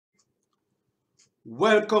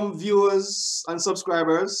Welcome viewers and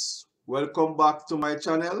subscribers. Welcome back to my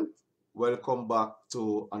channel. Welcome back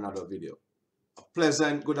to another video. A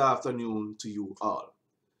pleasant good afternoon to you all.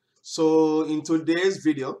 So in today's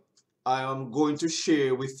video, I am going to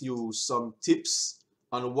share with you some tips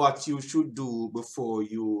on what you should do before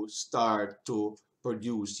you start to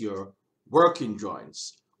produce your working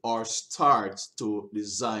drawings or start to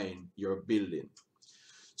design your building.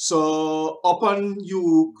 So upon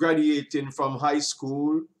you graduating from high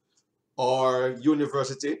school or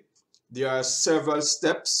university, there are several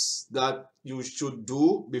steps that you should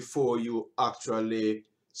do before you actually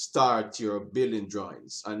start your building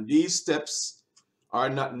drawings. And these steps are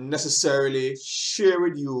not necessarily shared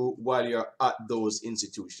with you while you're at those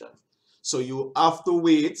institutions. So you have to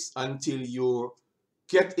wait until you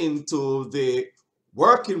get into the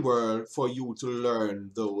working world for you to learn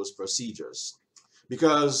those procedures.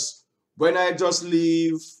 Because when I just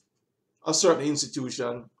leave a certain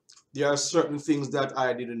institution, there are certain things that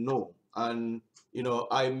I didn't know. And,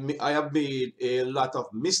 I have made a lot of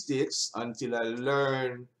mistakes until I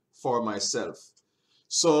learn for myself.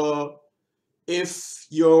 So if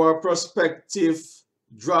you're a prospective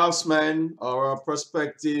draftsman or a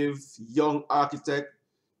prospective young architect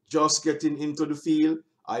just getting into the field,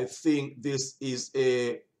 I think this is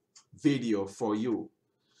a video for you.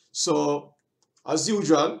 So as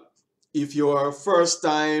usual, if you're a first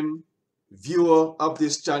time viewer of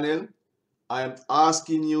this channel, I am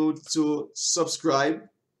asking you to subscribe,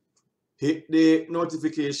 hit the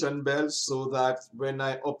notification bell so that when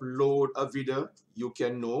I upload a video, you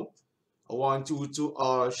can know. I want you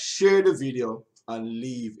to share the video and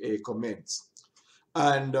leave a comment.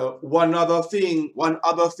 And one other thing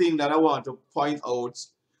that I want to point out,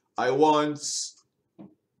 I want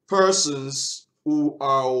persons who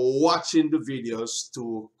are watching the videos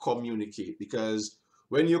to communicate, because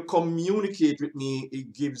when you communicate with me,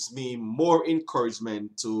 it gives me more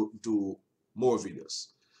encouragement to do more videos.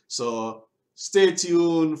 So stay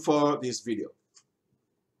tuned for this video.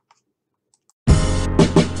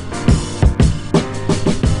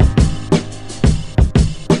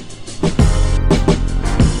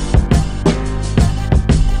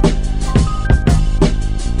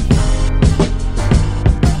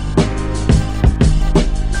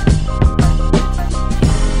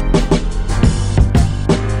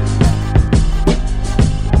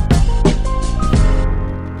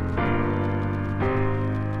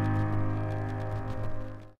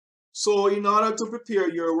 So in order to prepare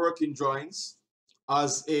your working drawings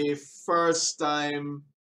as a first-time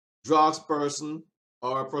draftsperson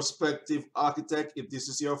or prospective architect, if this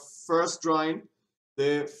is your first drawing,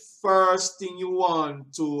 the first thing you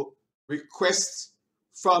want to request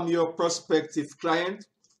from your prospective client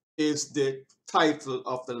is the title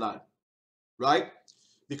of the land, right?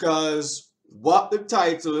 Because what the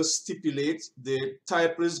title stipulates, the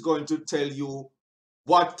title is going to tell you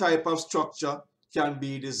what type of structure can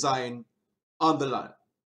be designed on the land.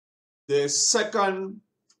 The second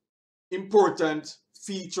important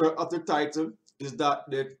feature of the title is that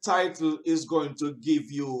the title is going to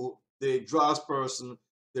give you, the draftsperson,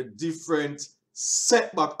 the different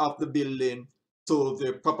setback of the building to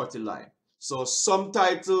the property line. So some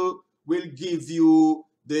title will give you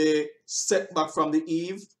the setback from the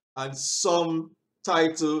eave, and some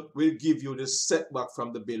title will give you the setback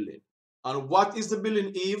from the building. And what is the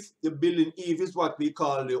building eave? The building eave is what we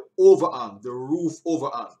call the overhang, the roof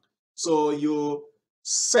overhang. So you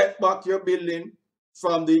set back your building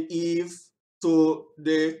from the eave to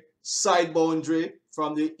the side boundary,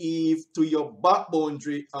 from the eave to your back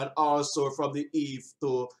boundary, and also from the eave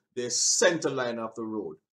to the center line of the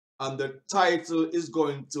road. And the title is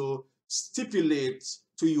going to stipulate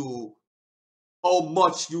to you how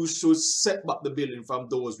much you should set back the building from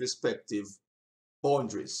those respective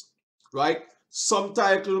boundaries, right? Some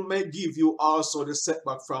title may give you also the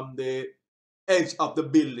setback from the edge of the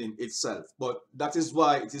building itself, but that is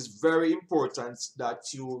why it is very important that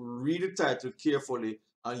you read the title carefully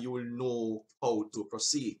and you will know how to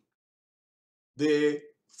proceed. The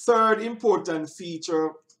third important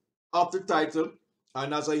feature of the title,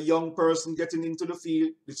 and as a young person getting into the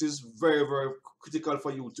field, this is very, very critical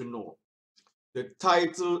for you to know. The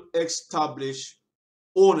title establish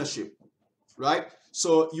ownership, right?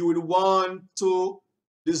 So you would want to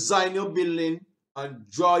design your building and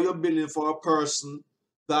draw your building for a person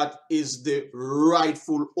that is the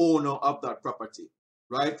rightful owner of that property,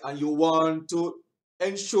 right? And you want to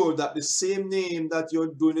ensure that the same name that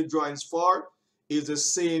you're doing the drawings for is the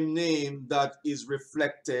same name that is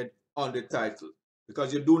reflected on the title,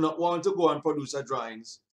 because you do not want to go and produce a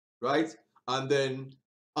drawings, right? And then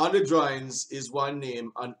On the drawings is one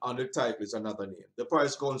name and on the title is another name. The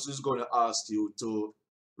price council is going to ask you to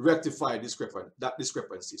rectify that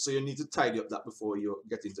discrepancy. So you need to tidy up that before you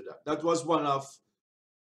get into that. That was one of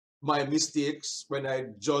my mistakes when I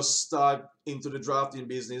just start into the drafting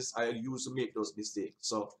business. I used to make those mistakes.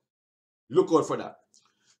 So look out for that.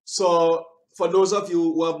 So for those of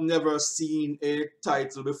you who have never seen a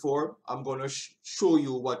title before, I'm going to show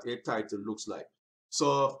you what a title looks like.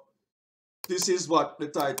 So this is what the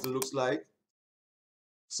title looks like.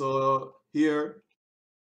 So here,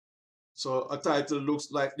 so a title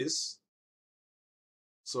looks like this.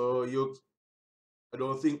 So I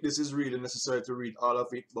don't think this is really necessary to read all of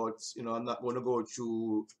it, but I'm not going to go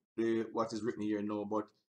through what is written here now. But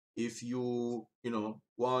if you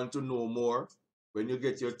want to know more, when you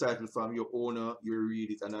get your title from your owner, you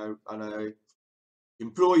read it, and I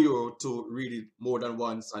implore you to read it more than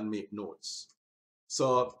once and make notes.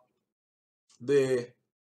 So the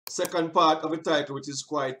second part of the title, which is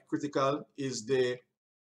quite critical, is the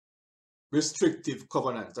restrictive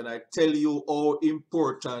covenant. And I tell you how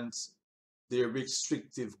important the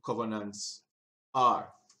restrictive covenants are.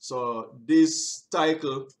 So this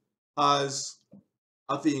title has,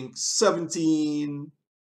 I think, 17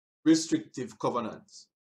 restrictive covenants,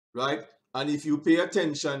 right? And if you pay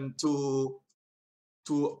attention to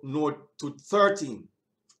note to 13,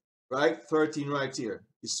 right? 13 right here.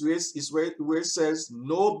 It's where it says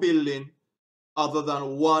no building other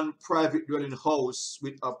than one private dwelling house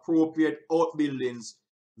with appropriate outbuildings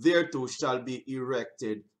thereto shall be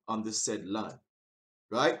erected on the said land,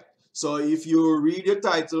 right? So if you read your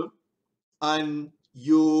title and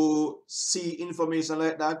you see information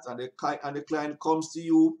like that, and the client comes to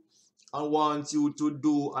you and wants you to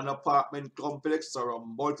do an apartment complex or a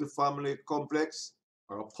multifamily complex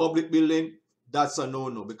or a public building, that's a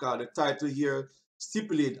no-no, because the title here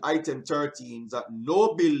stipulates item 13 that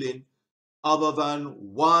no building other than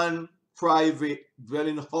one private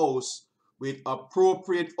dwelling house with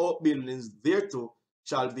appropriate outbuildings thereto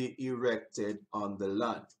shall be erected on the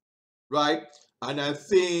land, right? And I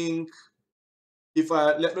think if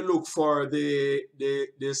I let me look for the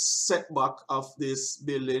setback of this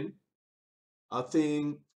building, I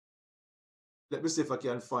think, let me see if I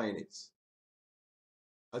can find it.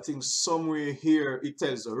 I think somewhere here it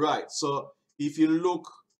tells you, right? So if you look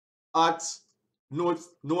at note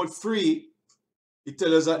 3, it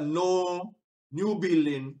tells us that no new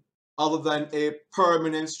building other than a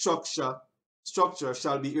permanent structure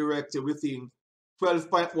shall be erected within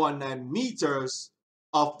 12.19 meters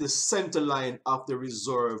of the center line of the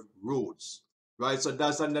reserve roads, right? So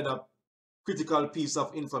that's another critical piece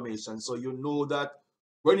of information. So you know that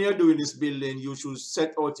when you're doing this building, you should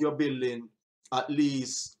set out your building at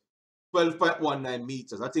least 12.19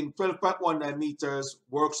 meters. I think 12.19 meters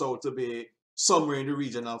works out to be somewhere in the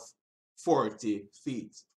region of 40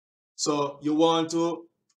 feet. So you want to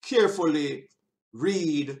carefully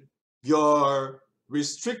read your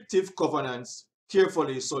restrictive covenants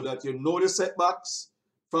carefully so that you know the setbacks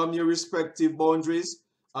from your respective boundaries,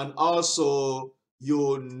 and also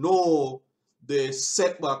you know the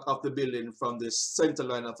setback of the building from the center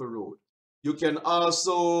line of the road. You can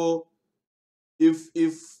also, if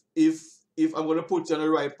if if if I'm going to put you on the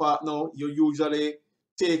right part now, you usually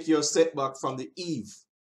take your setback from the eave,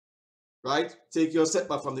 right? Take your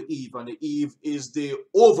setback from the eave, and the eave is the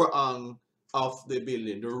overhang of the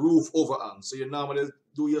building, the roof overhang. So you normally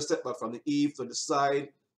do your setback from the eave to the side,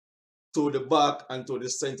 to the back, and to the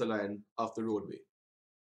center line of the roadway.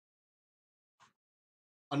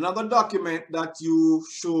 Another document that you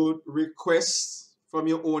should request from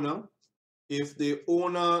your owner, if the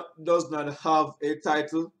owner does not have a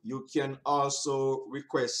title, you can also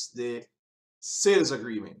request the sales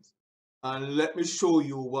agreement. And let me show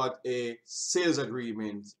you what a sales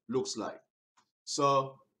agreement looks like.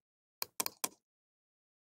 So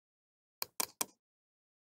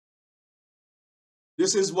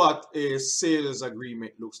this is what a sales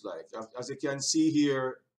agreement looks like. As you can see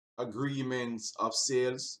here, agreements of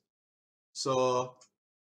sales. So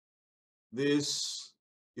this,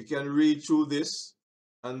 you can read through this,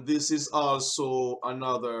 and this is also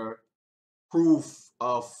another proof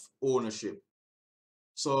of ownership.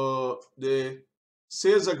 So the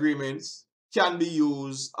sales agreements can be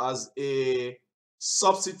used as a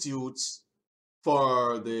substitute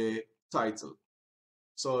for the title.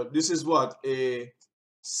 So this is what a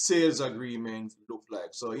sales agreement look like.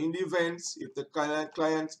 So in the event if the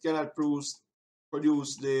client cannot produce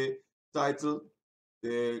the title,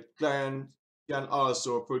 the client can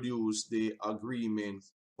also produce the agreement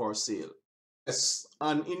for sale. Yes,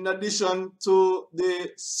 and in addition to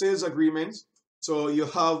the sales agreement, so you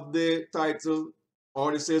have the title,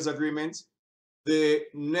 or the sales agreement, the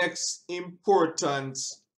next important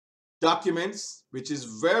documents, which is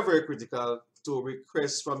very, very critical to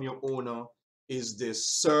request from your owner, is the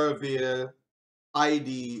survey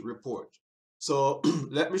ID report. So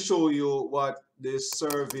let me show you what the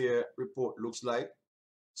survey report looks like.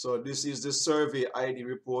 So this is the survey ID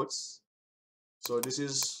reports. So this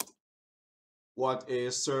is what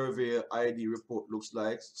a survey ID report looks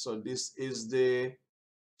like. So this is the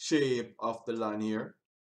shape of the land here,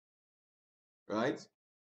 right?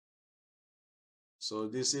 So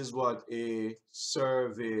this is what a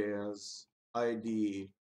surveyor's ID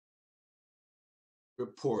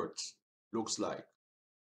report looks like.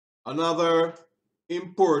 Another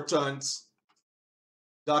important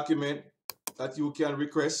document that you can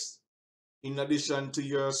request in addition to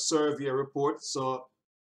your survey report. So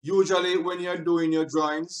usually when you're doing your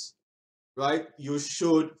drawings, right, you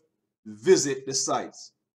should visit the site.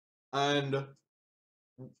 And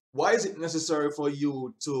why is it necessary for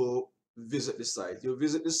you to visit the site? You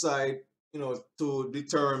visit the site, to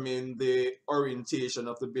determine the orientation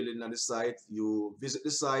of the building on the site. You visit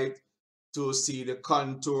the site to see the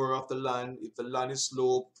contour of the land, if the land is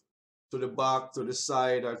sloped to the back, to the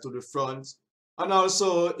side, or to the front. And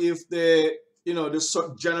also if the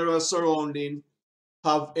general surrounding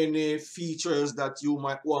have any features that you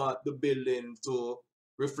might want the building to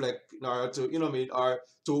reflect, or to, or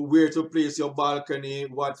to where to place your balcony,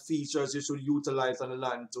 what features you should utilize on the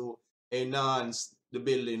land to enhance the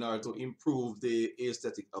building or to improve the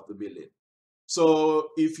aesthetic of the building.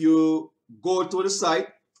 So if you go to the site,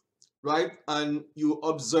 right, and you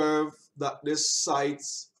observe that the site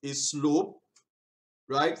is sloped,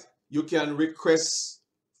 right, you can request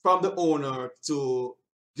from the owner to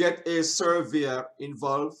get a surveyor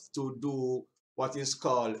involved to do what is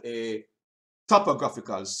called a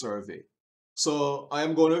topographical survey. So I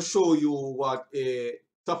am going to show you what a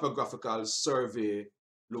topographical survey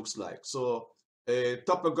looks like. So a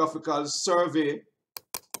topographical survey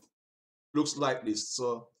looks like this.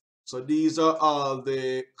 So these are all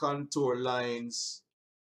the contour lines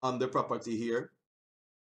on the property here,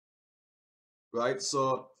 right?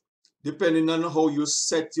 So depending on how you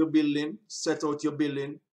set out your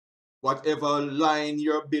building, whatever line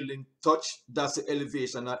your building touch, that's the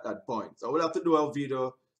elevation at that point. So I will have to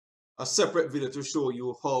do a separate video to show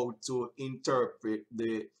you how to interpret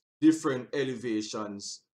the different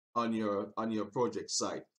elevations on your project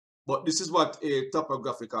site. But this is what a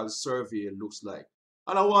topographical survey looks like.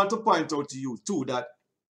 And I want to point out to you too that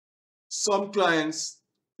some clients,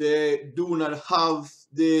 they do not have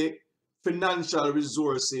the financial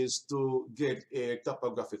resources to get a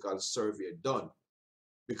topographical survey done,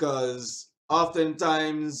 because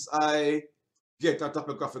oftentimes I get a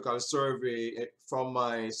topographical survey from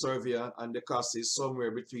my surveyor and the cost is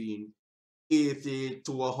somewhere between 80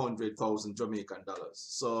 to 100,000 Jamaican dollars.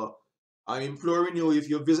 So I'm imploring you, if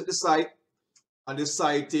you visit the site and the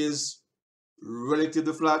site is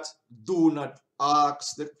relatively flat, do not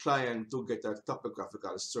ask the client to get a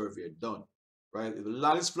topographical survey done, right? If the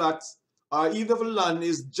land is flat, or even if the land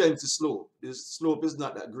is gently slope, the slope is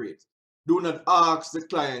not that great, do not ask the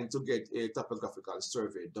client to get a topographical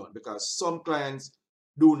survey done, because some clients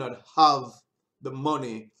do not have the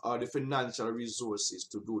money or the financial resources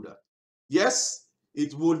to do that. Yes,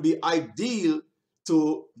 it would be ideal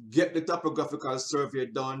to get the topographical survey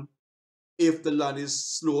done if the land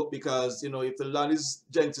is slope, because if the land is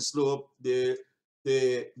gentle slope, the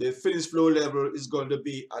finished flow level is going to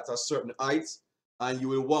be at a certain height, and you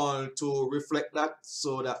will want to reflect that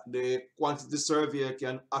so that the quantity surveyor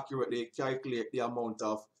can accurately calculate the amount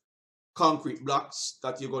of concrete blocks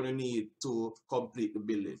that you're going to need to complete the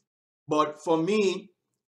building. But for me,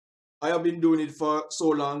 I have been doing it for so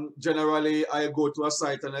long. Generally, I go to a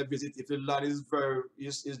site and I visit. If the land is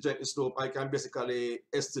gently slope, I can basically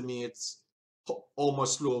estimate how much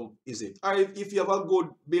slope is it. Or if you have a good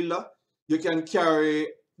builder, you can carry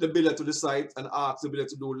the builder to the site and ask the builder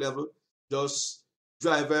to do level. Just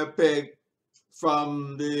drive a peg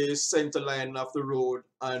from the center line of the road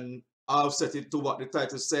and offset it to what the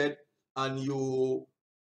title said, and you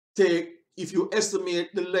if you estimate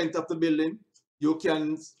the length of the building, you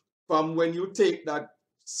can, from when you take that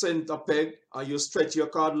center peg and you stretch your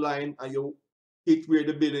card line and you hit where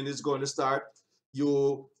the building is going to start,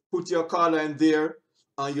 you put your card line there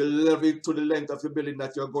and you level it to the length of the building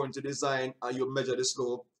that you're going to design, and you measure the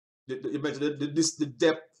slope, you measure the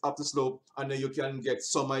depth of the slope, and then you can get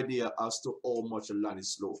some idea as to how much the land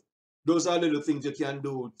is slope. Those are little things you can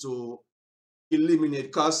do to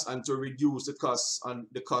eliminate costs and to reduce the costs on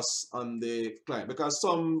the client, because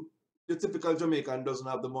the typical Jamaican doesn't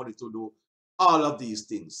have the money to do all of these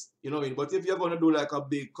things. You know what I mean? But if you're going to do like a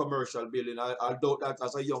big commercial building, I doubt that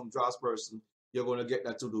as a young drafts person, you're going to get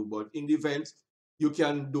that to do. But in the event, you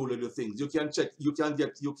can do little things. You can check, you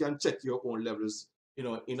can check your own levels, you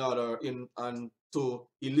know, in order and to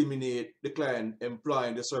eliminate the client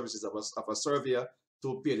employing the services of a surveyor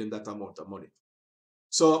to pay them that amount of money.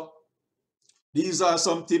 So these are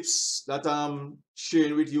some tips that I'm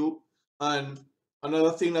sharing with you. And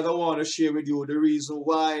another thing that I want to share with you, the reason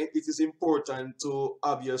why it is important to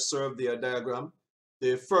have your surveyor diagram.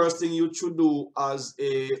 The first thing you should do as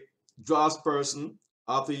a drafts person,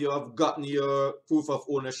 after you have gotten your proof of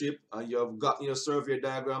ownership and you have gotten your surveyor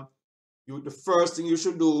diagram, the first thing you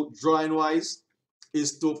should do drawing wise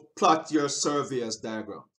is to plot your surveyor's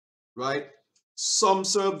diagram, right? Some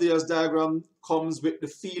surveyor's diagram comes with the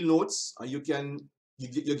field notes, and you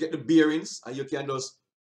get the bearings, and you can just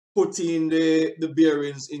put in the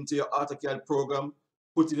bearings into your AutoCAD program,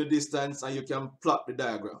 put in the distance, and you can plot the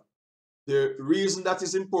diagram. The reason that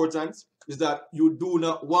is important is that you do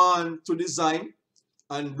not want to design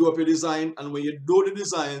and do up your design, and when you do the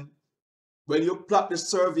design, when you plot the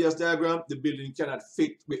surveyor's diagram, the building cannot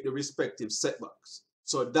fit with the respective setbacks.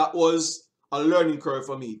 So that was a learning curve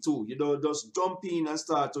for me too. You know, just jump in and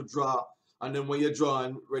start to draw, and then when you're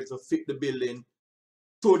drawing, ready to fit the building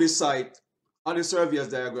to the site on the surveyor's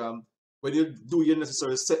diagram, when you do your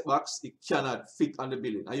necessary setbacks, it cannot fit on the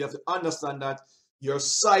building. And you have to understand that your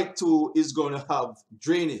site too is going to have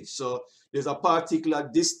drainage. So there's a particular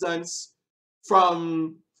distance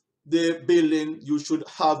from the building you should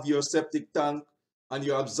have your septic tank and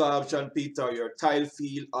your absorption pit or your tile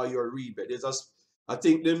field or your rebed. I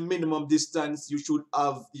think the minimum distance you should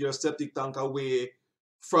have your septic tank away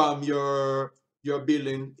from your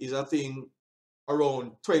building is, I think,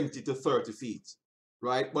 around 20 to 30 feet,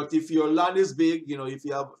 right? But if your land is big, you know, if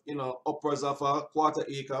you have, you know, upwards of a quarter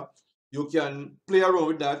acre, you can play around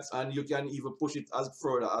with that and you can even push it as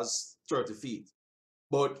further as 30 feet.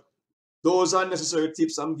 But those are necessary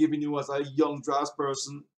tips I'm giving you as a young drafts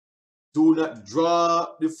person. Do not draw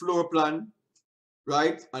the floor plan,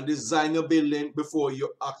 right, and design your building before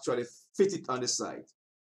you actually fit it on the site.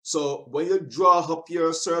 So when you draw up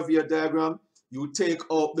your surveyor diagram, you take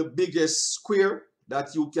out the biggest square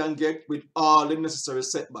that you can get with all the necessary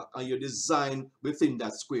setback, and you design within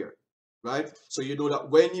that square, right? So you know that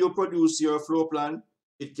when you produce your floor plan,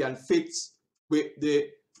 it can fit with the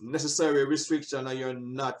necessary restriction and you're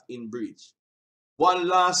not in breach. One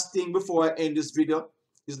last thing before I end this video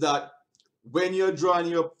is that when you're drawing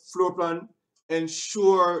your floor plan,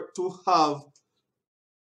 ensure to have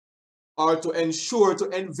or to ensure to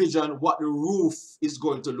envision what the roof is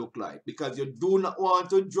going to look like, because you do not want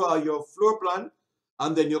to draw your floor plan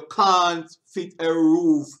and then you can't fit a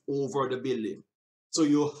roof over the building. So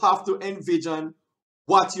you have to envision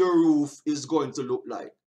what your roof is going to look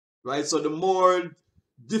like, right? So the more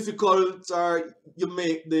difficult you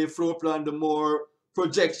make the floor plan, the more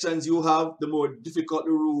projections you have, the more difficult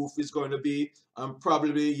the roof is going to be, and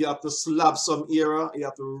probably you have to slab some area, you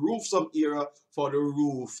have to roof some area for the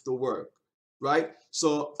roof to work, right?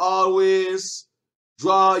 So always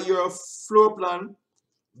draw your floor plan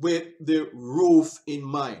with the roof in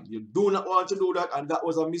mind. You do not want to do that, and that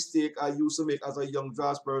was a mistake I used to make as a young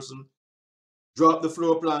drafts person. Drop the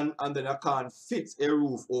floor plan and then I can't fit a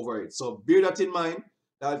roof over it. So bear that in mind,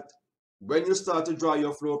 that when you start to draw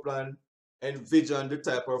your floor plan, envision the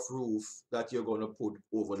type of roof that you're going to put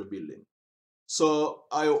over the building. So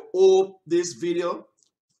I hope this video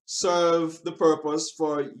serve the purpose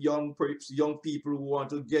for young people who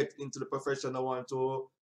want to get into the profession and want to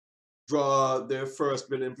draw their first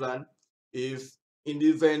building plan. If in the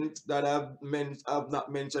event that I've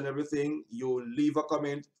not mentioned everything, you leave a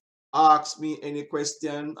comment, ask me any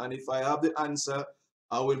question, and if I have the answer,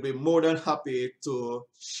 I will be more than happy to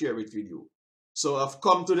share it with you. So I've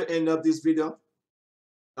come to the end of this video.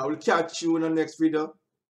 I will catch you in the next video.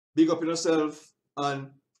 Big up yourself and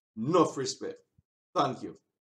enough respect. Thank you.